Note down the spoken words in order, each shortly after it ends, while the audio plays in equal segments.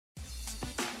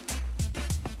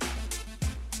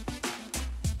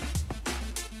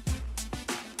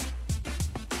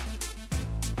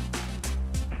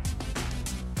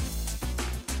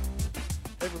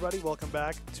Hey everybody, welcome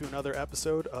back to another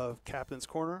episode of Captain's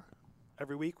Corner.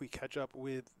 Every week we catch up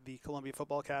with the Columbia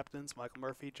football captains, Michael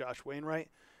Murphy, Josh Wainwright,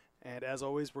 and as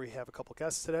always we have a couple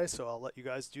guests today, so I'll let you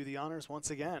guys do the honors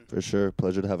once again. For sure.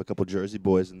 Pleasure to have a couple Jersey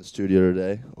boys in the studio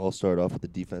today. I'll start off with the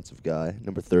defensive guy,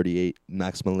 number 38,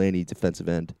 Max Mullaney, defensive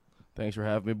end. Thanks for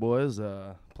having me, boys.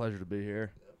 Pleasure to be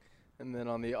here. And then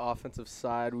on the offensive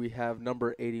side, we have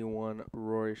number 81,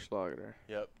 Rory Schlager.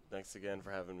 Yep. Thanks again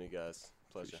for having me, guys.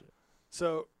 Pleasure.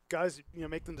 So, guys,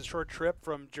 making the short trip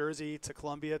from Jersey to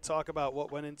Columbia, talk about what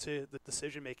went into the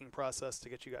decision-making process to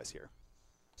get you guys here.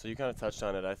 So you kind of touched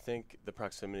on it. I think the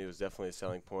proximity was definitely a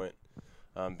selling point.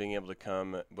 Being able to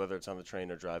come, whether it's on the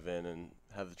train or drive in, and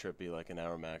have the trip be like an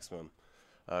hour maximum,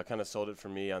 kind of sold it for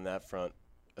me on that front.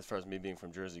 As far as me being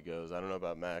from Jersey goes, I don't know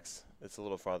about Max. It's a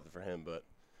little farther for him, but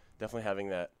definitely having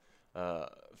that.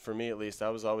 For me, at least, I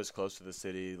was always close to the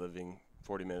city, living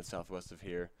 40 minutes southwest of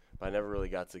here. But I never really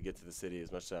got to get to the city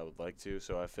as much as I would like to.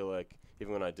 So I feel like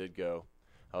even when I did go,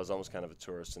 I was almost kind of a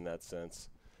tourist in that sense.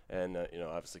 And,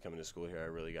 obviously coming to school here, I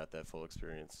really got that full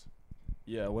experience.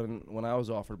 Yeah, when I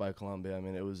was offered by Columbia, I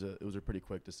mean, it was a pretty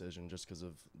quick decision just because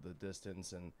of the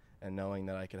distance and knowing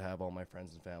that I could have all my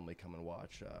friends and family come and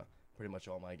watch pretty much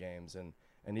all my games. And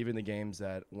even the games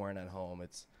that weren't at home,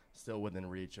 it's still within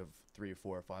reach of 3,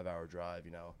 4, or 5 hour drive,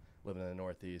 living in the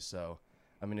Northeast. So,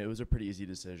 I mean, it was a pretty easy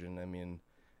decision. I mean,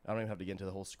 I don't even have to get into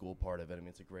the whole school part of it. I mean,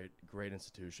 it's a great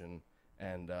institution.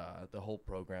 And the whole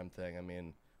program thing, I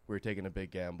mean, we were taking a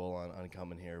big gamble on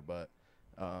coming here, but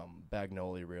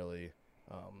Bagnoli really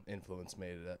influenced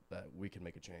me that we could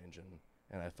make a change.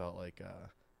 And I felt like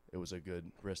it was a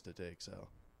good risk to take. So,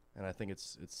 and I think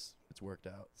it's worked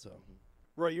out. So.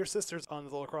 Roy, your sister's on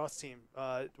the lacrosse team.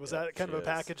 Was Yep, that kind of a she is.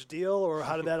 package deal, or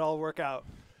how did that all work out?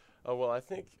 Oh, well, I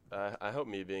think I hope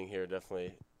me being here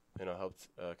definitely, helped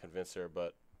convince her.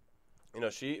 But,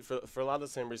 she, for a lot of the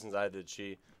same reasons I did,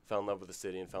 she fell in love with the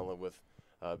city and fell in love with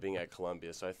being at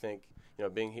Columbia. So I think,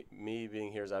 me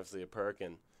being here is obviously a perk,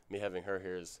 and me having her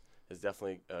here is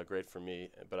definitely great for me.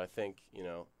 But I think,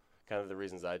 kind of the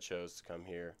reasons I chose to come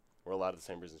here were a lot of the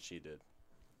same reasons she did.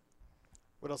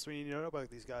 What else do we need to know about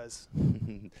these guys?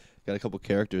 Got a couple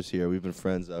characters here. We've been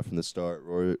friends from the start.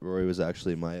 Rory was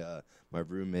actually my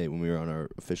roommate when we were on our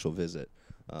official visit.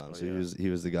 So yeah. he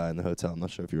was the guy in the hotel. I'm not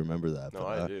sure if you remember that. No,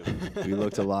 but, I do. We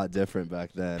looked a lot different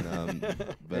back then,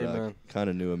 but Amen. kind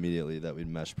of knew immediately that we'd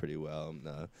mesh pretty well.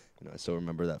 I still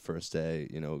remember that first day,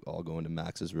 all going to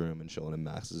Max's room and chilling in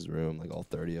Max's room, like all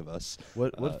 30 of us.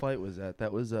 What fight was that?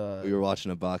 That was We were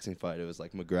watching a boxing fight. It was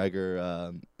like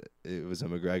McGregor. It was a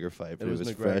McGregor fight, but it was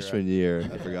McGregor, freshman year.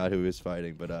 I forgot who he was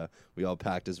fighting, but we all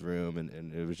packed his room,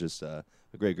 and it was just a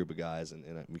great group of guys, and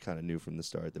we kind of knew from the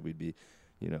start that we'd be,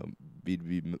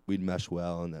 we'd mesh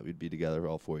well, and that we'd be together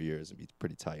all 4 years and be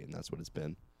pretty tight, and that's what it's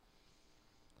been.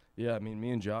 Yeah, I mean, me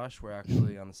and Josh were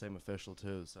actually on the same official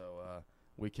too, so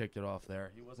we kicked it off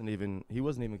there. He wasn't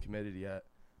even committed yet,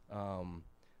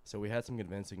 so we had some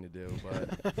convincing to do.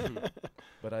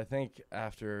 But I think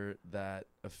after that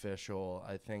official,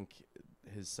 I think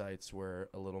his sights were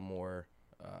a little more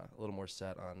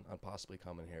set on possibly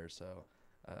coming here. So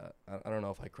I don't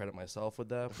know if I credit myself with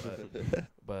that,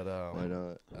 but Why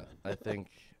not? I think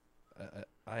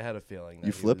I had a feeling that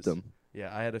You he flipped was- him.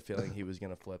 Yeah, I had a feeling he was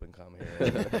gonna flip and come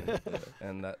here,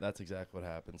 and that's exactly what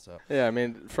happened. So Yeah, I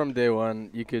mean, from day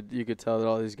one, you could tell that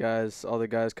all the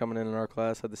guys coming in our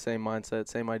class had the same mindset,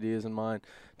 same ideas in mind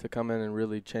to come in and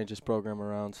really change this program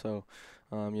around. So,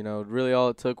 really all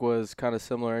it took was kind of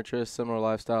similar interests, similar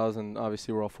lifestyles, and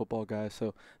obviously we're all football guys,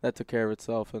 so that took care of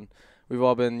itself. And we've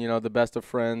all been, the best of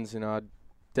friends. I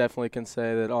definitely can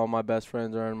say that all my best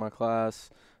friends are in my class.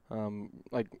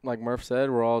 Like Murph said,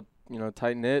 we're all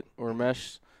tight knit. We're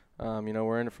meshed.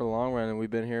 We're in it for the long run, and we've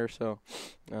been here. So,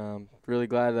 really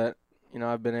glad that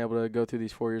I've been able to go through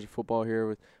these 4 years of football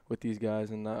here with these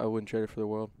guys, and I wouldn't trade it for the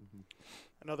world.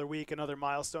 Another week, another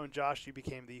milestone. Josh, you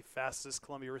became the fastest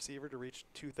Columbia receiver to reach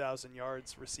 2,000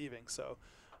 yards receiving. So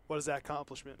what does that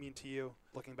accomplishment mean to you,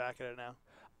 looking back at it now?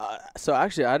 So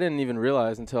actually, I didn't even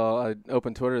realize until I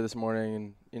opened Twitter this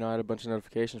morning, and I had a bunch of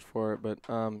notifications for it. But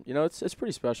it's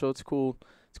pretty special. It's cool.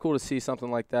 It's cool to see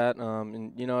something like that.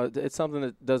 And it's something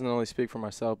that doesn't only speak for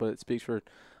myself, but it speaks for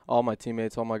all my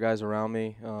teammates, all my guys around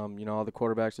me. All the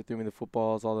quarterbacks that threw me the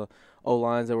footballs, all the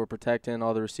O-lines that were protecting,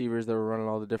 all the receivers that were running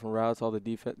all the different routes, all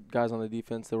the guys on the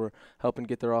defense that were helping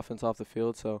get their offense off the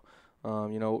field. So,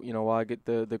 while I get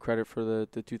the credit for the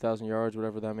 2,000 yards,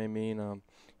 whatever that may mean,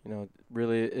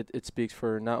 really it speaks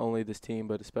for not only this team,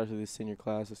 but especially this senior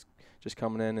class is just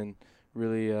coming in and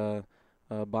really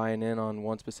buying in on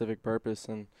one specific purpose.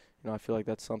 And, I feel like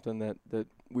that's something that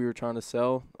we were trying to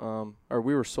sell, or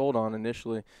we were sold on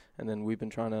initially, and then we've been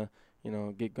trying to,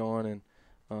 get going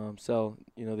and sell,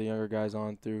 the younger guys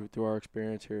on through our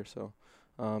experience here. So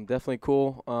definitely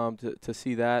cool to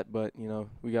see that. But,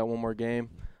 we got one more game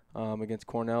against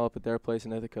Cornell up at their place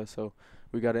in Ithaca, so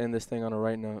we got to end this thing on a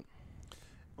right note.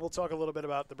 We'll talk a little bit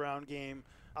about the Brown game.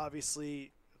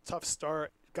 Obviously, tough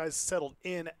start. Guys settled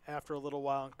in after a little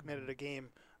while and committed a game,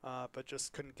 but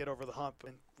just couldn't get over the hump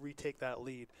and retake that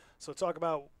lead. So talk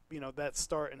about that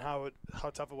start and how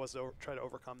tough it was to try to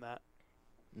overcome that.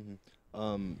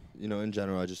 Mm-hmm. In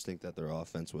general, I just think that their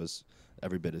offense was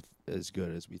every bit as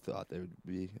good as we thought they would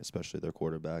be, especially their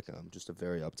quarterback. Just a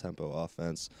very up-tempo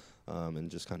offense,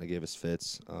 and just kind of gave us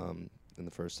fits in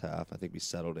the first half. I think we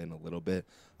settled in a little bit,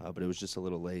 but it was just a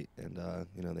little late, and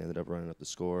they ended up running up the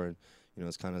score, and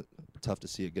it's kind of tough to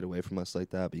see it get away from us like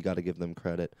that. But you got to give them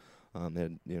credit. They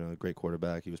had a great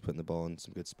quarterback. He was putting the ball in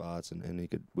some good spots, and he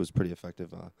was pretty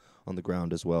effective on the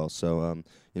ground as well. So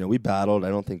we battled. I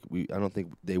don't think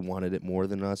they wanted it more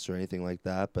than us or anything like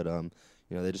that. But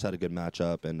they just had a good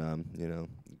matchup, and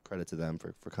credit to them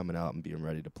for coming out and being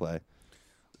ready to play.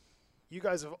 You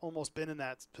guys have almost been in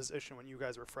that position when you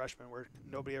guys were freshmen, where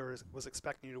nobody ever was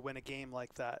expecting you to win a game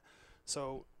like that.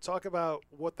 So talk about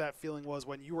what that feeling was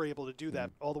when you were able to do that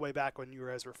all the way back when you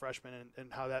guys were freshmen,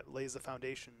 and how that lays the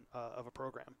foundation of a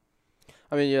program.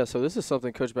 I mean, yeah, so this is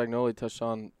something Coach Bagnoli touched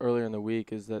on earlier in the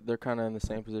week, is that they're kind of in the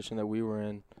same position that we were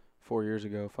in 5 years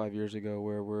ago,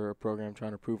 where we're a program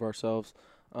trying to prove ourselves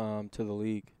to the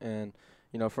league. And,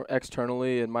 from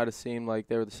externally, it might have seemed like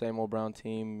they were the same old Brown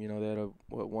team. They had a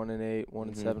 1-8,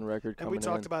 1-7 record coming in. And we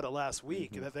talked about it last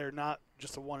week, that they're not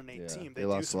just a 1-8 team. They do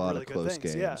lost some a lot really of close good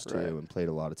things. games too, right. and played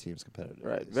a lot of teams competitive.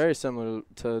 Right, very similar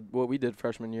to what we did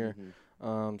freshman year.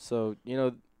 So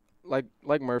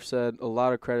like Murph said, a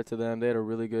lot of credit to them. They had a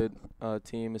really good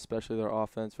team, especially their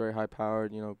offense, very high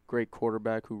powered. Great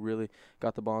quarterback who really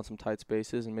got the ball in some tight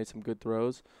spaces and made some good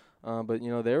throws. But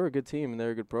they were a good team and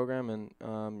they're a good program, and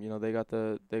they got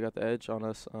the edge on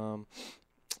us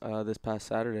this past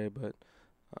Saturday. But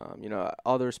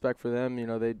all the respect for them.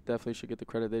 They definitely should get the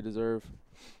credit they deserve.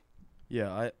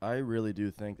 Yeah, I really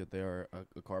do think that they are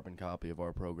a carbon copy of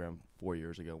our program 4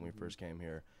 years ago when we first came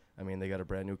here. I mean, they got a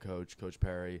brand new coach, Coach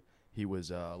Perry. He was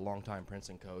a longtime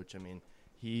Princeton coach. I mean,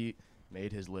 he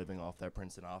made his living off that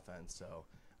Princeton offense. So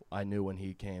I knew when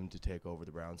he came to take over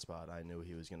the Brown spot, I knew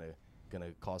he was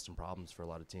gonna cause some problems for a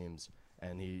lot of teams,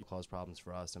 and he caused problems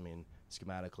for us. I mean,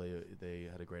 schematically, they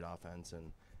had a great offense,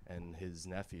 and his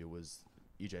nephew was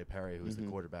E.J. Perry, who was the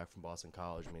quarterback from Boston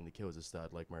College. I mean, the kid was a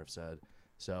stud, like Murph said.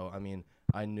 So, I mean,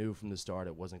 I knew from the start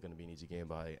it wasn't going to be an easy game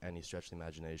by any stretch of the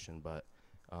imagination, but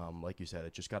like you said,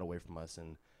 it just got away from us,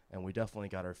 and we definitely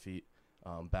got our feet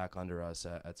back under us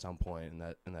at some point in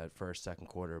that second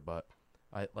quarter. But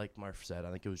like Murph said,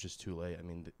 I think it was just too late. I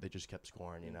mean, they just kept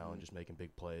scoring, and just making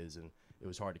big plays, and it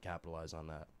was hard to capitalize on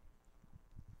that.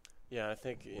 Yeah, I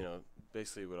think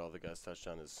basically what all the guys touched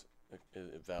on is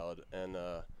valid, and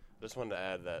I just wanted to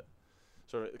add that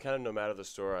sort of kind of no matter the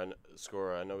score,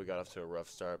 I know we got off to a rough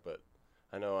start, but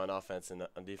I know on offense and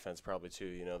on defense probably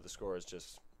too. The score is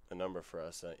just a number for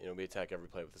us. We attack every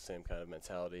play with the same kind of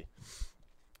mentality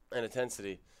and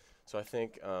intensity. So I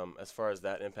think as far as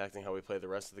that impacting how we play the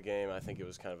rest of the game, I think it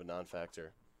was kind of a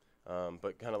non-factor.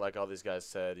 But kind of like all these guys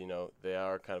said, they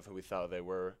are kind of who we thought they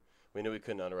were. We knew we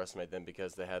couldn't underestimate them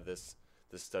because they had this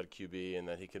stud QB and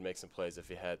that he could make some plays if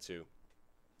he had to.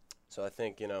 So I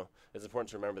think, it's important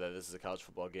to remember that this is a college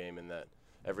football game and that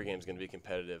every game is going to be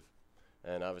competitive.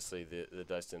 And obviously the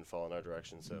dice didn't fall in our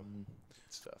direction, so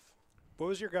it's tough. What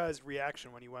was your guys'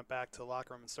 reaction when you went back to the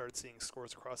locker room and started seeing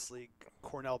scores across the league?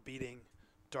 Cornell beating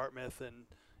Dartmouth and,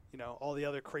 all the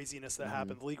other craziness that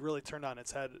happened. The league really turned on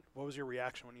its head. What was your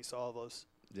reaction when you saw all those?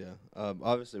 Yeah,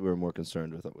 obviously we were more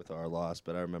concerned with our loss,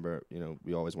 but I remember,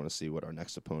 we always want to see what our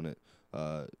next opponent,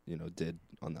 did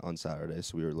on Saturday.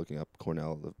 So we were looking up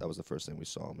Cornell. That was the first thing we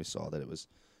saw, and we saw that it was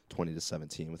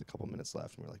 20-17 with a couple minutes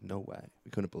left, and we're like, no way.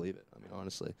 We couldn't believe it. I mean,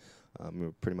 honestly, we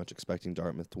were pretty much expecting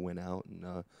Dartmouth to win out,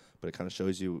 and but it kind of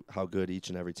shows you how good each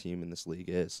and every team in this league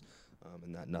is.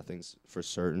 And that nothing's for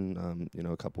certain.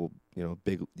 A couple,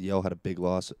 Yale had a big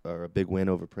loss or a big win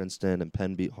over Princeton, and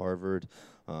Penn beat Harvard.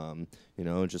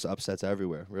 Just upsets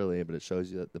everywhere, really. But it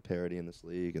shows you that the parity in this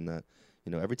league, and that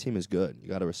every team is good. You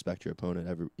got to respect your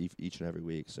opponent each and every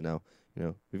week. So now,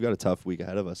 we've got a tough week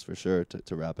ahead of us for sure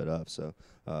to wrap it up. So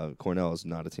Cornell is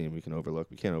not a team we can overlook.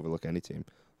 We can't overlook any team.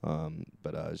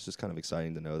 But it's just kind of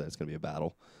exciting to know that it's going to be a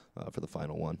battle for the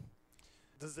final one.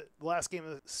 Does the last game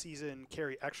of the season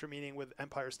carry extra meaning with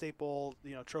Empire State Bowl,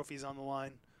 trophies on the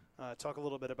line? Talk a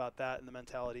little bit about that and the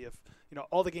mentality of,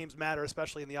 all the games matter,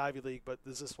 especially in the Ivy League, but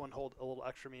does this one hold a little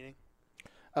extra meaning?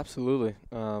 Absolutely.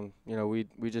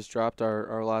 We just dropped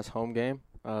our last home game,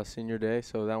 senior day,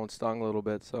 so that one stung a little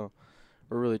bit. So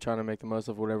we're really trying to make the most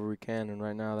of whatever we can, and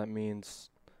right now that means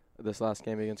this last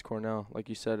game against Cornell. Like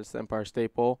you said, it's the Empire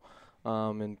State Bowl,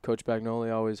 and Coach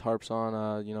Bagnoli always harps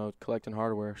on, collecting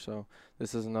hardware. So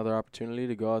this is another opportunity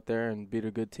to go out there and beat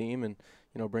a good team and,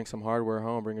 bring some hardware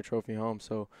home, bring a trophy home.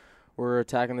 So we're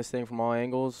attacking this thing from all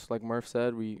angles. Like Murph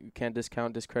said, we can't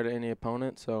discredit any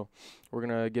opponent. So we're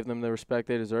going to give them the respect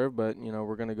they deserve, but,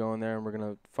 we're going to go in there and we're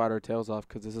going to fight our tails off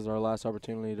because this is our last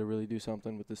opportunity to really do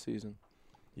something with this season.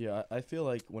 Yeah, I feel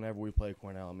like whenever we play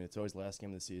Cornell, it's always the last game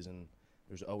of the season.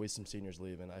 There's always some seniors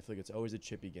leaving. I feel like it's always a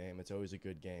chippy game. It's always a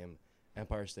good game.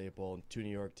 Empire State Bowl, 2 New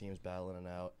York teams battling it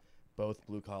out, both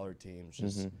blue-collar teams,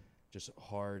 just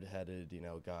hard-headed,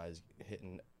 guys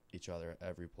hitting each other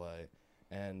every play.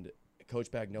 And Coach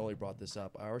Bagnoli brought this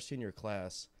up. Our senior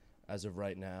class, as of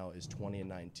right now, is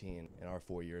 20-19 in our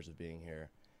 4 years of being here.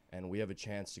 And we have a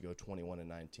chance to go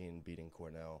 21-19 beating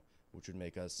Cornell, which would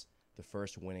make us the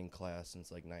first winning class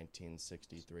since,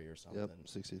 1963 or something. Yep,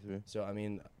 63. So,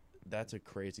 that's a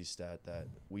crazy stat that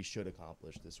we should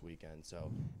accomplish this weekend.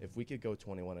 So if we could go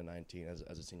 21-19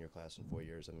 as a senior class in 4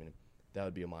 years, that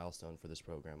would be a milestone for this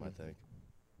program, I think.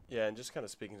 Yeah, and just kind of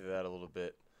speaking to that a little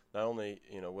bit, not only,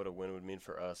 what a win would mean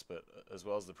for us, but as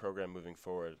well as the program moving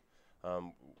forward.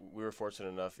 We were fortunate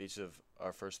enough each of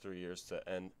our first 3 years to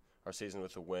end our season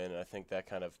with a win, and I think that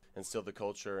kind of instilled the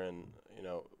culture, and,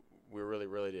 we were really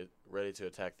ready to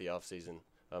attack the offseason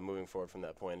moving forward from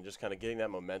that point, and just kind of getting that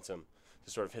momentum to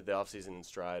sort of hit the offseason in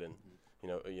stride and,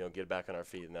 get back on our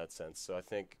feet in that sense. So I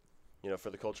think, for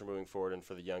the culture moving forward and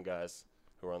for the young guys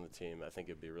who are on the team, I think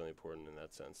it'd be really important in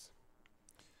that sense.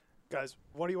 Guys,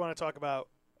 what do you want to talk about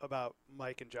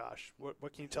Mike and Josh? What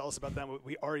can you tell us about them?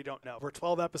 We already don't know. We're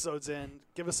 12 episodes in.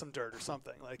 Give us some dirt or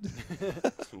something.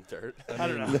 Some dirt? I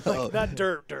don't know. No. Not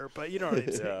dirt, but you know what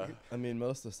I'm saying. Yeah.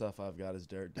 Most of the stuff I've got is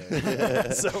dirt.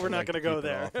 So we're not going to go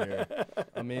there.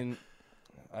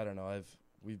 I don't know.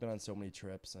 We've been on so many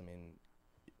trips.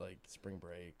 Spring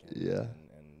break. And, Yeah.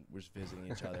 And we're just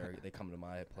visiting each other. They come to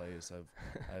my place.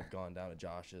 I've gone down to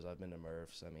Josh's. I've been to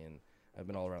Murph's. I've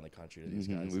been all around the country to these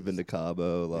guys. We've been to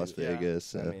Cabo, Las Yeah.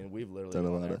 Vegas. We've literally done a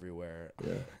gone lot of- everywhere.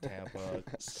 Yeah. Tampa,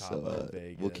 So Cabo,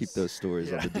 Vegas. we'll keep those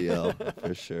stories on the DL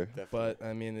for sure. Definitely. But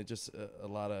it just a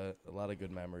lot of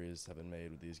good memories have been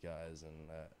made with these guys, and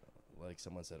like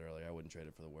someone said earlier, I wouldn't trade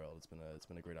it for the world. It's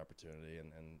been a great opportunity,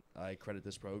 and I credit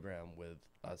this program with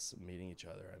us meeting each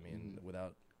other.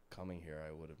 Without coming here,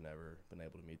 I would have never been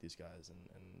able to meet these guys, and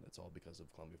it's all because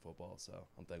of Columbia football. So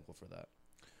I'm thankful for that.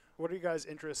 What are you guys'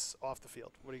 interests off the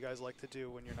field? What do you guys like to do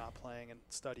when you're not playing and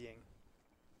studying?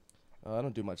 I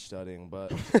don't do much studying,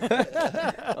 but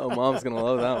Oh, Mom's going to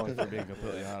love that one. for being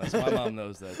completely honest, my mom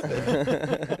knows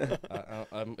that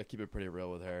too. I keep it pretty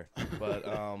real with her. But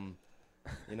I'm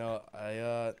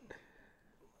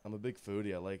a big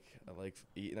foodie. I like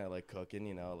eating. I like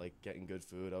cooking. I like getting good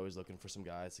food. Always looking for some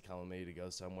guys to come with me to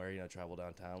go somewhere. Travel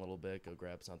downtown a little bit, go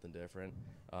grab something different,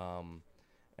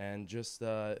 and just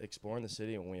exploring the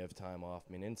city when we have time off.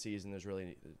 In season,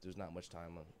 there's not much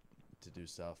time to do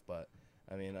stuff, but.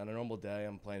 On a normal day,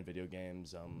 I'm playing video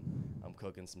games. I'm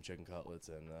cooking some chicken cutlets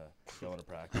and going to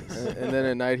practice. And then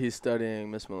at night he's studying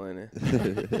Miss Mulaney.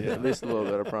 Yeah. At least a little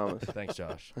bit, I promise. Thanks,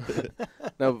 Josh.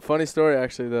 No, funny story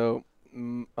actually though.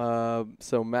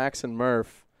 So Max and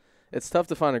Murph, it's tough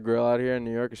to find a grill out here in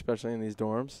New York, especially in these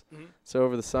dorms. Mm-hmm. So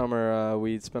over the summer,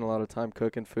 we'd spend a lot of time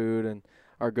cooking food, and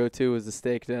our go-to was the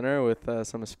steak dinner with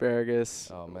some asparagus,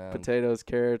 Oh man. potatoes,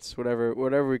 carrots,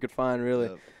 whatever we could find really.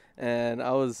 Yep. And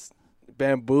I was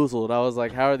bamboozled. I was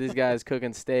like, how are these guys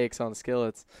cooking steaks on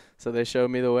skillets? So they showed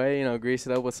me the way, grease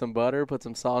it up with some butter, put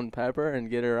some salt and pepper, and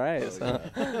get it right. So.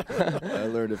 I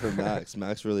learned it from Max.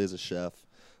 Max really is a chef.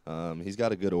 He's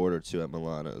got a good order too at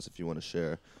Milano's. If you want to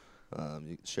share,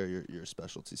 you can share your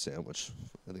specialty sandwich.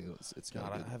 I think it's got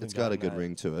God, I a good, haven't it's got a gotten good that.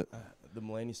 ring to it. The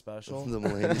Mulaney special. The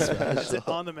Mulaney Is special. it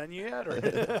on the menu yet? Or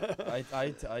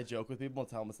I joke with people and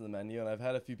tell them it's in the menu, and I've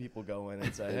had a few people go in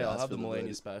and say, They "Hey, I'll ask have for the the Mulaney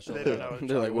menu. special." They don't know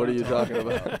They're like, what are you talking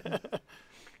about?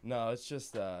 No, it's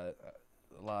just a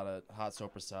lot of hot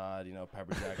soap prasad,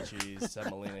 pepper jack cheese,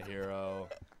 semolina hero,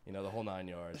 the whole 9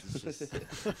 yards. It's just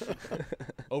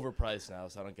overpriced now,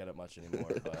 so I don't get it much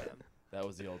anymore. But that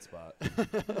was the old spot.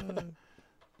 How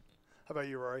about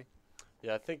you, Rory?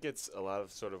 Yeah, I think it's a lot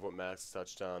of sort of what Max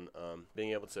touched on,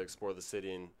 being able to explore the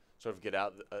city and sort of get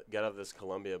out of this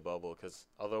Columbia bubble. Because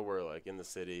although we're in the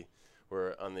city,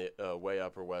 we're on the way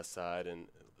Upper West Side, and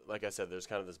like I said, there's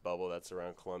kind of this bubble that's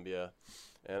around Columbia,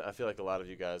 and I feel like a lot of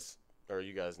you guys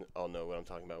all know what I'm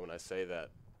talking about when I say that.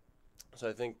 So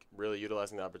I think really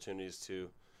utilizing the opportunities to,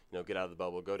 get out of the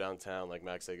bubble, go downtown, like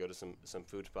Max said, go to some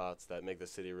food spots that make the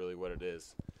city really what it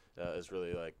is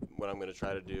really like what I'm going to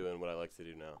try to do and what I like to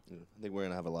do now. I think we're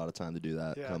gonna have a lot of time to do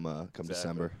that come Exactly.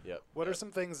 December. Yep. What are some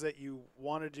things that you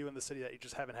want to do in the city that you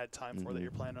just haven't had time for that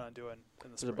you're planning on doing in the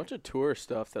There's spring? a bunch of tour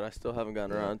stuff that I still haven't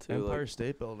gotten around to. Empire Like,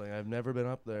 State Building. I've never been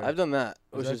up there. I've done that,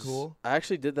 which that is cool? I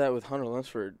actually did that with Hunter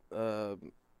Lunsford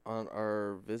on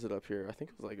our visit up here. I think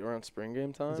it was like around spring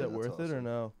game time. Is that that's worth it or awesome.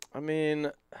 no? I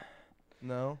mean,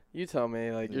 No. you tell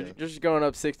me. Like Yeah. you're just going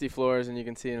up 60 floors and you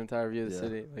can see an entire view of the Yeah.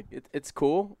 city. Like it's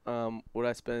cool. Would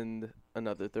I spend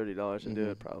another $30 and do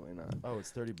it? Mhm. Probably not. Oh,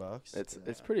 it's $30.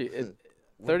 It's pretty.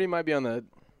 30 might be on the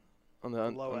Low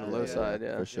end, low yeah. side.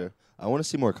 Yeah. For sure. I want to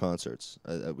see more concerts.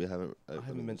 We haven't. I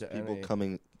haven't been there's to people any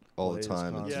coming all the latest time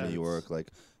into concerts. New York. Like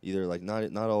either like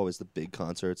not always the big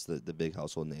concerts, the big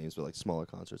household names, but like smaller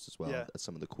concerts as well Yeah. at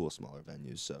some of the cool smaller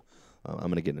venues. So I'm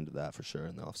gonna get into that for sure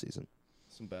in the off season.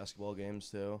 Some basketball games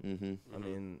too. Mm-hmm. I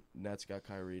mean, Nets got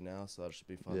Kyrie now, so that should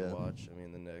be fun Yeah. to watch. I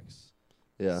mean, the Knicks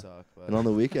Yeah. suck, but And on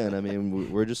the weekend, I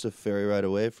mean, we're just a ferry ride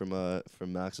away from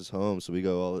Max's home, so we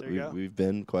go all. There you go. We've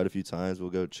been quite a few times. We'll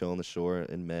go chill on the shore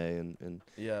in May, and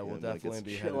yeah, we'll when it definitely gets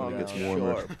be chill heading on the down,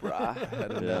 warmer.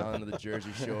 heading Yeah. down to the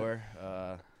Jersey Shore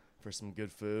for some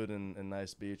good food and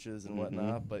nice beaches and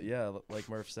whatnot. But yeah, like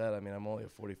Murph said, I mean, I'm only a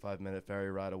 45-minute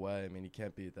ferry ride away. I mean, you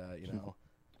can't beat that, you know.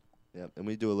 yeah, and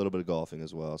we do a little bit of golfing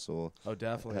as well. So we'll, Oh,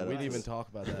 definitely. Head We up didn't to even talk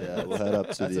about that. yeah, yet. we'll head up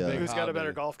to That's a the. big Who's got a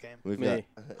better hobby. golf game? We've Me.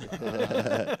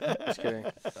 got. Just kidding.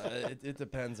 It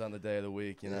depends on the day of the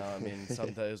week, you know. I mean,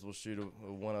 some days we'll shoot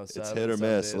a 107. It's hit or some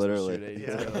miss, days we'll literally. shoot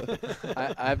Yeah.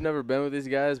 82. I've never been with these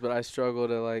guys, but I struggle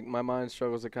to my mind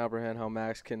struggles to comprehend how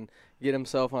Max can get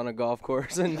himself on a golf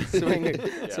course and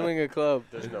swing a club.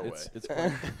 There's no way.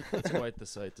 It's quite the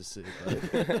sight to see.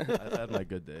 But I've had my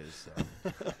good days.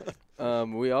 So.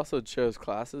 We also chose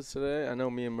classes today. I know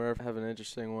me and Murph have an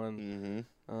interesting one.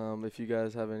 Mm-hmm. If you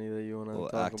guys have any that you want to Little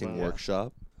talk acting about.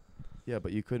 workshop. Yeah,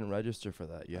 but you couldn't register for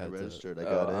that. You I had registered. I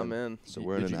Oh, got in. I'm in. So Did-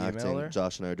 we're in did an you email acting. her?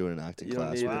 Josh and I are doing an acting You don't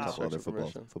class need with a a couple other special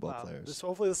permission. football Wow. players.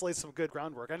 Hopefully this lays some good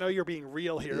groundwork. I know you're being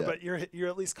real here, Yeah. but you're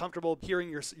at least comfortable hearing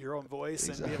your own voice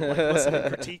Exactly. and being able to listen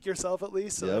and critique yourself at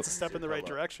least. So Yep. that's a step in the right Come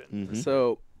up. direction. Mhm.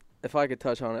 So, if I could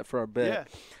touch on it for a bit, Yeah.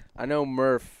 I know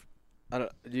Murph.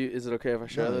 Is it okay if I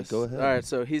share No, this? go ahead. All right.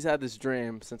 So he's had this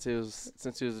dream since he was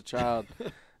a child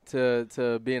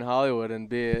to be in Hollywood and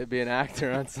be an actor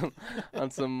on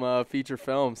some feature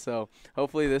film. So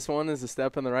hopefully this one is a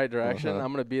step in the right direction. Uh-huh.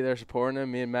 I'm gonna be there supporting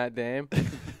him. Me and Matt Dame.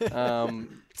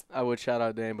 I would shout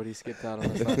out Dame, but he skipped out on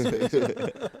us last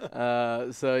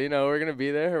week. So we're gonna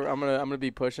be there. I'm gonna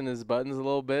be pushing his buttons a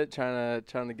little bit, trying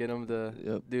to get him to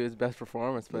Yep. do his best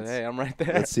performance. But Let's- hey, I'm right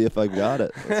there. Let's see if I got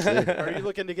it. Let's see. Are you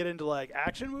looking to get into like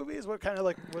action movies? What kind of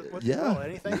what's Yeah. the role?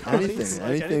 Anything? Comedies? Like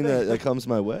anything that comes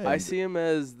my way. I see him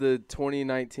as the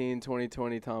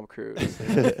 2019-2020 Tom Cruise.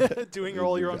 doing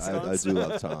all your own I stunts. do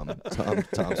love Tom.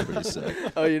 Tom's pretty sick.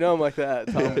 Oh, you know him like that.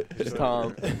 Tom, just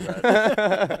Tom.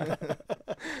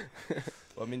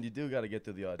 Well, I mean, you do got to get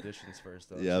through the auditions first,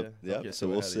 don't Yep, you? Don't yep. get So too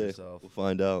we'll ahead of see. yourself. We'll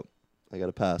find out. I got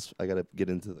to pass. I got to get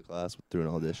into the class through an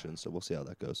audition. So we'll see how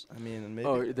that goes. I mean, and maybe.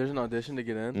 Oh, there's an audition to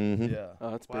get in. Mm-hmm. Yeah.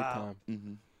 Oh, that's big Wow. time.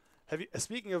 Mm-hmm. Have you?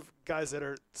 Speaking of guys that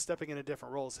are stepping into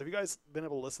different roles, have you guys been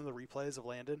able to listen to the replays of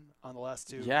Landon on the last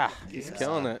two? Yeah, he's games?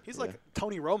 killing it. He's like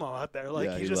Tony Romo out there. Like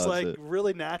Yeah, he's he just loves like it.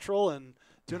 really natural and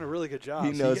doing a really good job.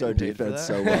 He So knows you our getting paid for defense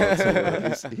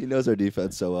that? so well. Too. He knows our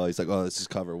defense so well. He's like, "Oh, this is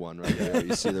cover one right here."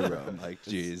 You see the row. I'm like,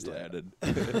 "Geez, Yeah. Landon."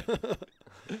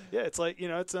 Yeah, it's like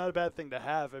it's not a bad thing to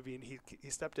have. I mean, he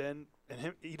stepped in, and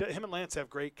him and Lance have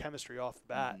great chemistry off the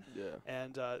bat. Yeah.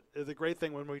 And the great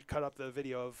thing when we cut up the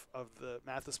video of the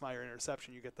Mathis-Meyer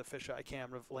interception, you get the fisheye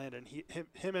cam of Landon.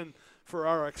 Him and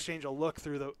Ferraro exchange a look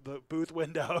through the booth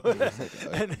window,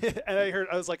 and I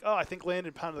was like, oh, I think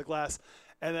Landon pounded the glass.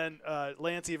 And then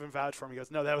Lance even vouched for him. He goes,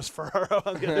 no, that was Ferraro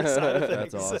on the other side of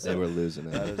things. That's awesome. They were losing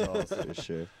it. That is awesome. for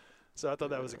sure. So I thought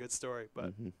that was a good story.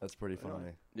 But Mhm. That's pretty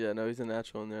funny. Yeah, no, he's a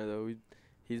natural in there though.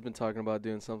 He's been talking about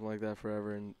doing something like that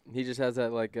forever, and he just has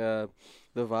that the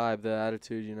vibe, the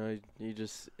attitude. He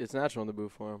just it's natural in the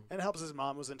booth for him. and it helps his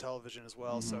mom was in television as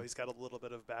well, so Mhm. he's got a little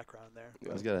bit of background there.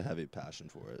 He's got a heavy passion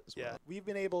for it as Yeah, well. we've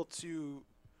been able to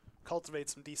cultivate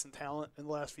some decent talent in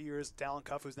the last few years. Dallin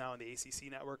Cuff, who's now in the ACC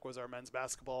network, was our men's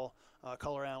basketball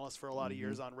color analyst for a lot of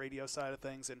years on radio side of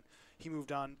things, and he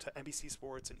moved on to NBC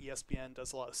Sports and ESPN,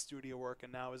 does a lot of studio work,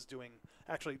 and now is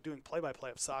actually doing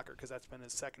play-by-play of soccer because that's been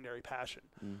his secondary passion.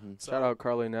 Mm-hmm. So, Shout out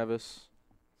Carly Nevis.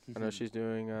 I know she's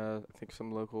doing I think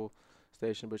some local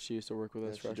station, but she used to work with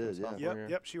us Yeah, she freshman, did, yeah. sophomore year.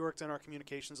 Yep. She worked in our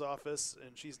communications office,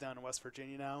 and she's down in West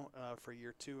Virginia now for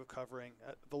year 2 of covering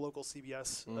the local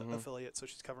CBS affiliate. So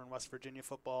she's covering West Virginia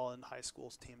football and high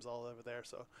schools teams all over there.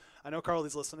 So I know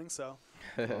Carly's listening. So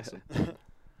Awesome.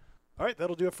 all right,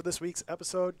 that'll do it for this week's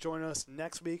episode. Join us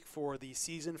next week for the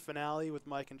season finale with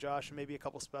Mike and Josh and maybe a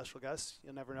couple special guests.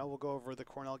 You'll never know. We'll go over the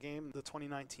Cornell game, the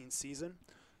 2019 season.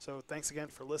 So thanks again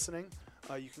for listening.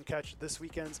 You can catch this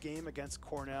weekend's game against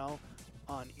Cornell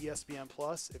on ESPN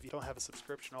Plus. If you don't have a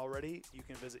subscription already, you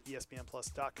can visit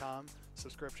espnplus.com.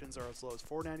 Subscriptions are as low as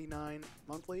 $4.99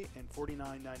 monthly and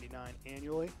 $49.99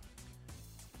 annually.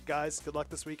 Guys, good luck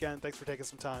this weekend. Thanks for taking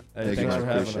some time. Hey, Thanks, thanks for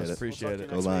guys. having us. Appreciate Appreciate it. it.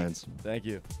 Go next week. Lions. Thank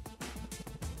you.